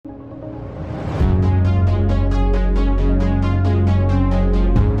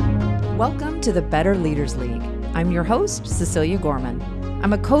Welcome to the Better Leaders League. I'm your host, Cecilia Gorman.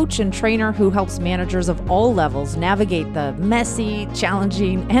 I'm a coach and trainer who helps managers of all levels navigate the messy,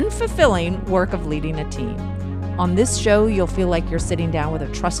 challenging, and fulfilling work of leading a team. On this show, you'll feel like you're sitting down with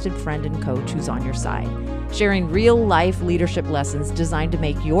a trusted friend and coach who's on your side, sharing real-life leadership lessons designed to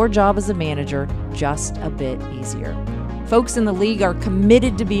make your job as a manager just a bit easier. Folks in the league are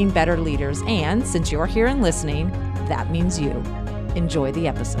committed to being better leaders, and since you're here and listening, that means you. Enjoy the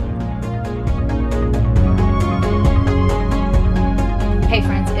episode. Hey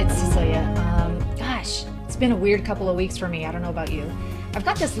friends, it's Cecilia. Gosh, it's been a weird couple of weeks for me. I don't know about you. I've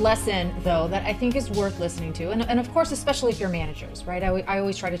got this lesson, though, that I think is worth listening to. And of course, especially if you're managers, right? I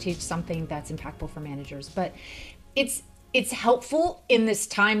always try to teach something that's impactful for managers. But it's helpful in this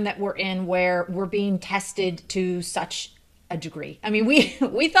time that we're in where we're being tested to such a degree. I mean,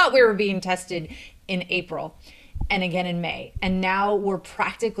 we thought we were being tested in April and again in May. And now we're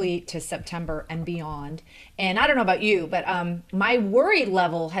practically to September and beyond. And I don't know about you, but my worry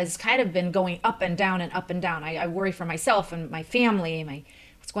level has kind of been going up and down and up and down. I worry for myself and my family,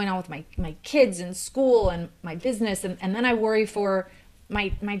 what's going on with my kids in school and my business. And then I worry for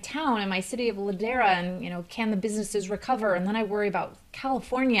my town and my city of Ladera and, can the businesses recover? And then I worry about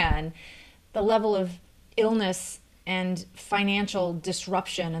California and the level of illness and financial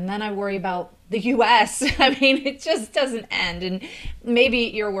disruption. And then I worry about the US. I mean, it just doesn't end. And maybe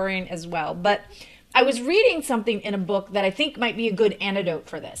you're worrying as well. But I was reading something in a book that I think might be a good antidote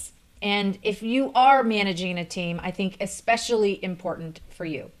for this. And if you are managing a team, I think especially important for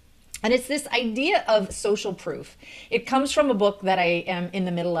you. And it's this idea of social proof. It comes from a book that I am in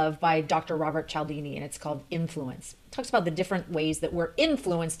the middle of by Dr. Robert Cialdini, and it's called Influence. It talks about the different ways that we're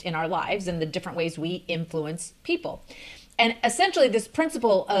influenced in our lives and the different ways we influence people. And essentially, this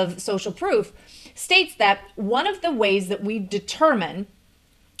principle of social proof states that one of the ways that we determine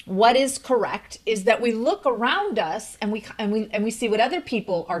what is correct is that we look around us and we see what other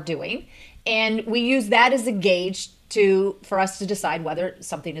people are doing, and we use that as a gauge for us to decide whether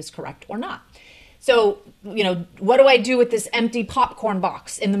something is correct or not. So, what do I do with this empty popcorn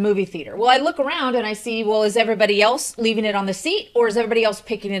box in the movie theater? Well, I look around and I see, is everybody else leaving it on the seat, or is everybody else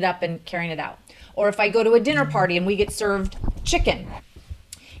picking it up and carrying it out? Or if I go to a dinner party and we get served chicken,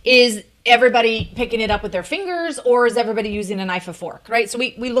 is everybody picking it up with their fingers, or is everybody using a knife or fork, right? So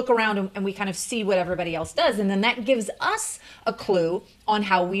we look around and we kind of see what everybody else does, and then that gives us a clue on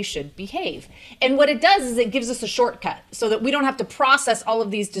how we should behave. And what it does is it gives us a shortcut so that we don't have to process all of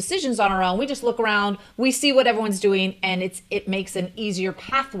these decisions on our own. We just look around, we see what everyone's doing, and it makes an easier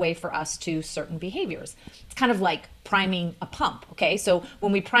pathway for us to certain behaviors. It's kind of like priming a pump, okay? So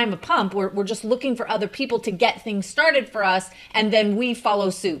when we prime a pump, we're just looking for other people to get things started for us, and then we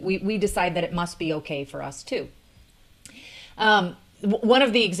follow suit. We decide that it must be okay for us too. One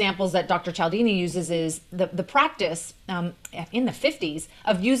of the examples that Dr. Cialdini uses is the practice in the 50s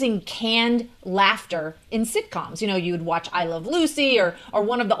of using canned laughter in sitcoms. You would watch I Love Lucy or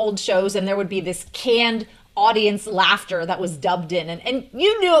one of the old shows, and there would be this canned audience laughter that was dubbed in. And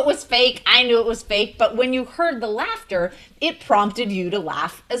you knew it was fake. I knew it was fake. But when you heard the laughter, it prompted you to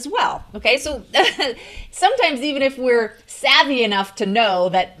laugh as well. Okay, so sometimes even if we're savvy enough to know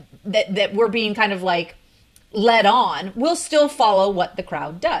that we're being kind of like led on, we'll still follow what the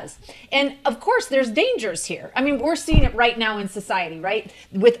crowd does. And of course, there's dangers here. I mean, we're seeing it right now in society, right?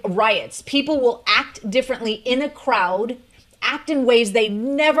 With riots, people will act differently in a crowd, act in ways they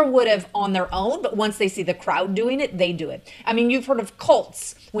never would have on their own, but once they see the crowd doing it, they do it. I mean, you've heard of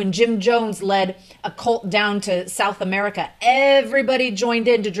cults. When Jim Jones led a cult down to South America, everybody joined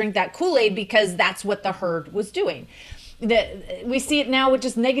in to drink that Kool-Aid because that's what the herd was doing. We see it now with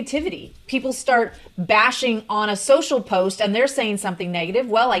just negativity. People start bashing on a social post and they're saying something negative.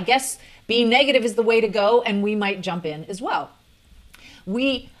 Well, I guess being negative is the way to go, and we might jump in as well.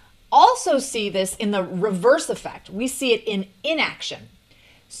 We also see this in the reverse effect. We see it in inaction.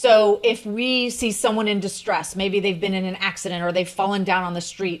 So if we see someone in distress, maybe they've been in an accident or they've fallen down on the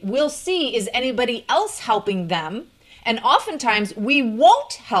street, we'll see, is anybody else helping them? And oftentimes we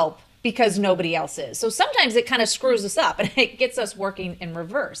won't help because nobody else is. So sometimes it kind of screws us up and it gets us working in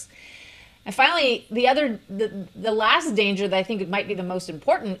reverse. And finally, the last danger that I think might be the most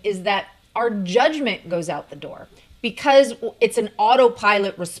important is that our judgment goes out the door. Because it's an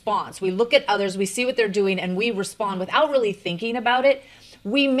autopilot response. We look at others, we see what they're doing, and we respond without really thinking about it.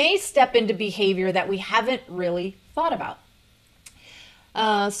 We may step into behavior that we haven't really thought about.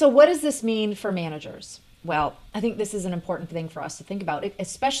 So what does this mean for managers? Well, I think this is an important thing for us to think about,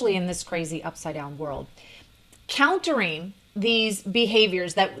 especially in this crazy upside down world. Countering these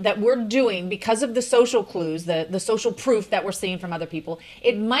behaviors that we're doing because of the social clues, the social proof that we're seeing from other people,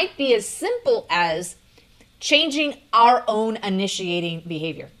 it might be as simple as changing our own initiating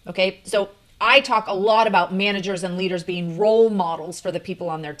behavior. Okay, so I talk a lot about managers and leaders being role models for the people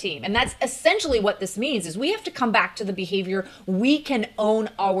on their team. And that's essentially what this means is we have to come back to the behavior we can own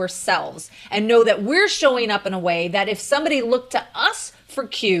ourselves and know that we're showing up in a way that if somebody looked to us for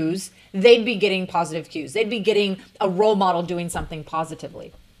cues, they'd be getting positive cues. They'd be getting a role model doing something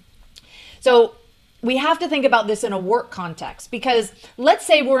positively. So we have to think about this in a work context because let's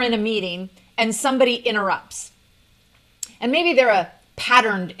say we're in a meeting and somebody interrupts. And maybe they're a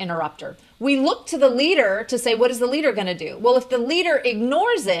patterned interrupter. We look to the leader to say, what is the leader going to do? Well, if the leader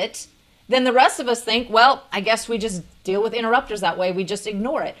ignores it, then the rest of us think, well, I guess we just deal with interrupters that way. We just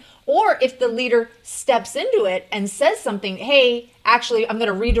ignore it. Or if the leader steps into it and says something, hey, actually, I'm going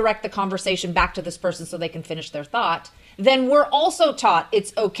to redirect the conversation back to this person so they can finish their thought, then we're also taught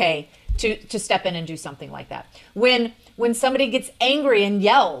it's okay to step in and do something like that. When somebody gets angry and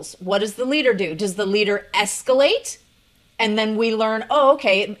yells, what does the leader do? Does the leader escalate? And then we learn, oh,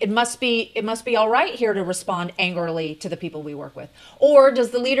 okay, it must be all right here to respond angrily to the people we work with. Or does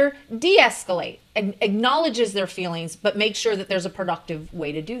the leader de-escalate, acknowledges their feelings, but make sure that there's a productive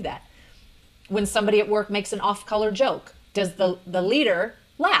way to do that? When somebody at work makes an off-color joke, does the leader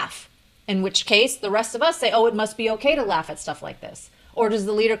laugh? In which case, the rest of us say, oh, it must be okay to laugh at stuff like this. Or does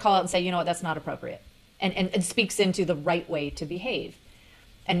the leader call out and say, you know what, that's not appropriate, and speaks into the right way to behave?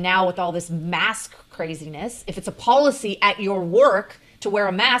 And now with all this mask craziness, if it's a policy at your work to wear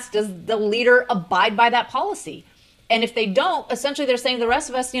a mask, does the leader abide by that policy? And if they don't, essentially they're saying to the rest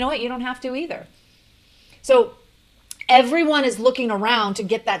of us, you know what, you don't have to either. So everyone is looking around to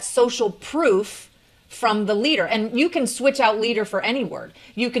get that social proof from the leader. And you can switch out leader for any word.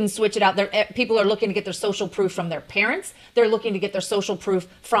 You can switch it out. People are looking to get their social proof from their parents. They're looking to get their social proof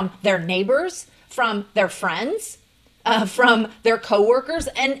from their neighbors, from their friends, from their coworkers,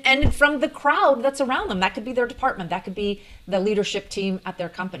 and from the crowd that's around them. That could be their department. That could be the leadership team at their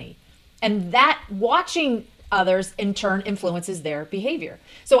company. And that watching others in turn influences their behavior.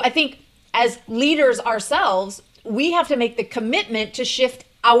 So I think as leaders ourselves, we have to make the commitment to shift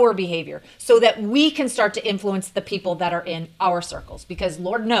our behavior so that we can start to influence the people that are in our circles, because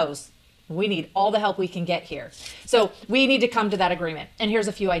Lord knows we need all the help we can get here. So we need to come to that agreement. And here's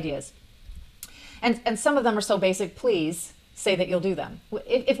a few ideas. And some of them are so basic, please say that you'll do them.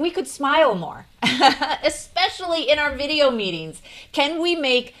 If we could smile more, especially in our video meetings, can we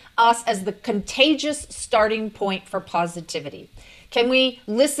make us as the contagious starting point for positivity? Can we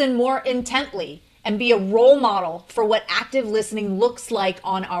listen more intently and be a role model for what active listening looks like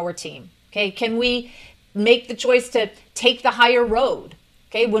on our team? Okay, can we make the choice to take the higher road?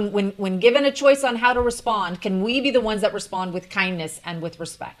 Okay, when given a choice on how to respond, can we be the ones that respond with kindness and with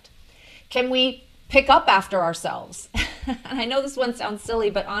respect? Can we pick up after ourselves? And I know this one sounds silly,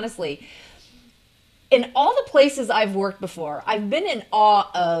 but honestly, in all the places I've worked before, I've been in awe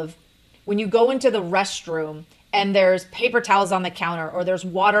of when you go into the restroom and there's paper towels on the counter or there's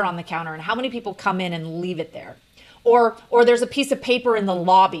water on the counter and how many people come in and leave it there. Or there's a piece of paper in the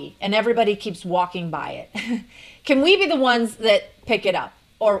lobby and everybody keeps walking by it. Can we be the ones that pick it up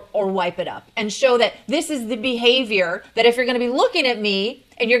or wipe it up and show that this is the behavior that if you're going to be looking at me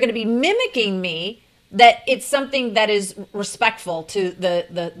and you're going to be mimicking me, that it's something that is respectful to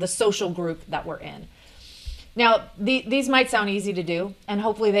the social group that we're in. Now, these might sound easy to do, and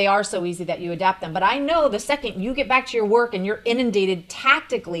hopefully they are so easy that you adapt them. But I know the second you get back to your work and you're inundated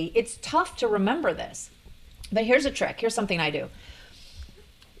tactically, it's tough to remember this. But here's a trick. Here's something I do.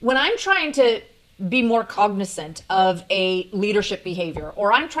 When I'm trying to be more cognizant of a leadership behavior,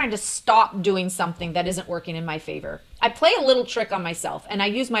 or I'm trying to stop doing something that isn't working in my favor, I play a little trick on myself and I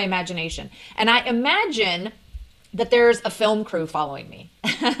use my imagination. And I imagine that there's a film crew following me.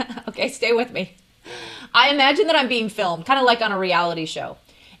 Okay, stay with me. I imagine that I'm being filmed, kind of like on a reality show,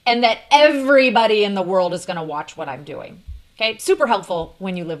 and that everybody in the world is going to watch what I'm doing. Okay, super helpful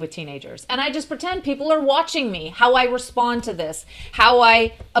when you live with teenagers. And I just pretend people are watching me, how I respond to this, how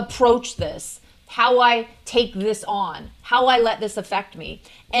I approach this, how I take this on, how I let this affect me.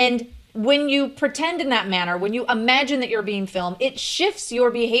 And when you pretend in that manner, when you imagine that you're being filmed, it shifts your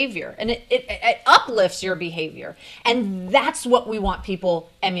behavior and it uplifts your behavior. And that's what we want people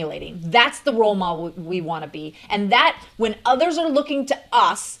emulating. That's the role model we want to be. And that when others are looking to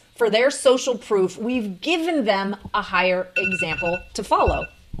us for their social proof, we've given them a higher example to follow.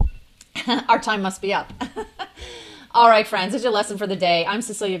 Our time must be up. All right, friends, it's your lesson for the day. I'm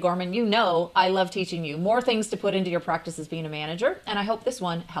Cecilia Gorman. You know I love teaching you more things to put into your practice as being a manager, and I hope this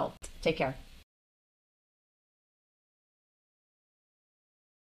one helped. Take care.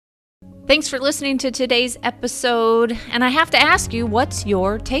 Thanks for listening to today's episode. And I have to ask you, what's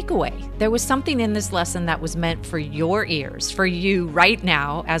your takeaway? There was something in this lesson that was meant for your ears, for you right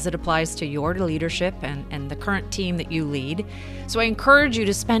now, as it applies to your leadership and the current team that you lead. So I encourage you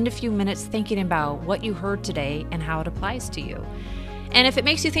to spend a few minutes thinking about what you heard today and how it applies to you. And if it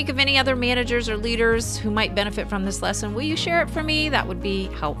makes you think of any other managers or leaders who might benefit from this lesson, will you share it for me? That would be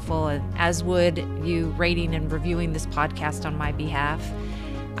helpful, as would you rating and reviewing this podcast on my behalf.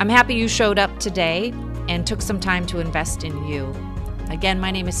 I'm happy you showed up today and took some time to invest in you. Again,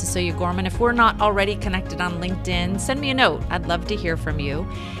 my name is Cecilia Gorman. If we're not already connected on LinkedIn, send me a note. I'd love to hear from you.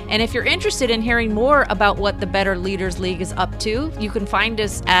 And if you're interested in hearing more about what the Better Leaders League is up to, you can find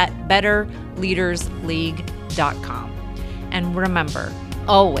us at betterleadersleague.com. And remember,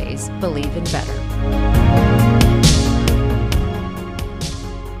 always believe in better.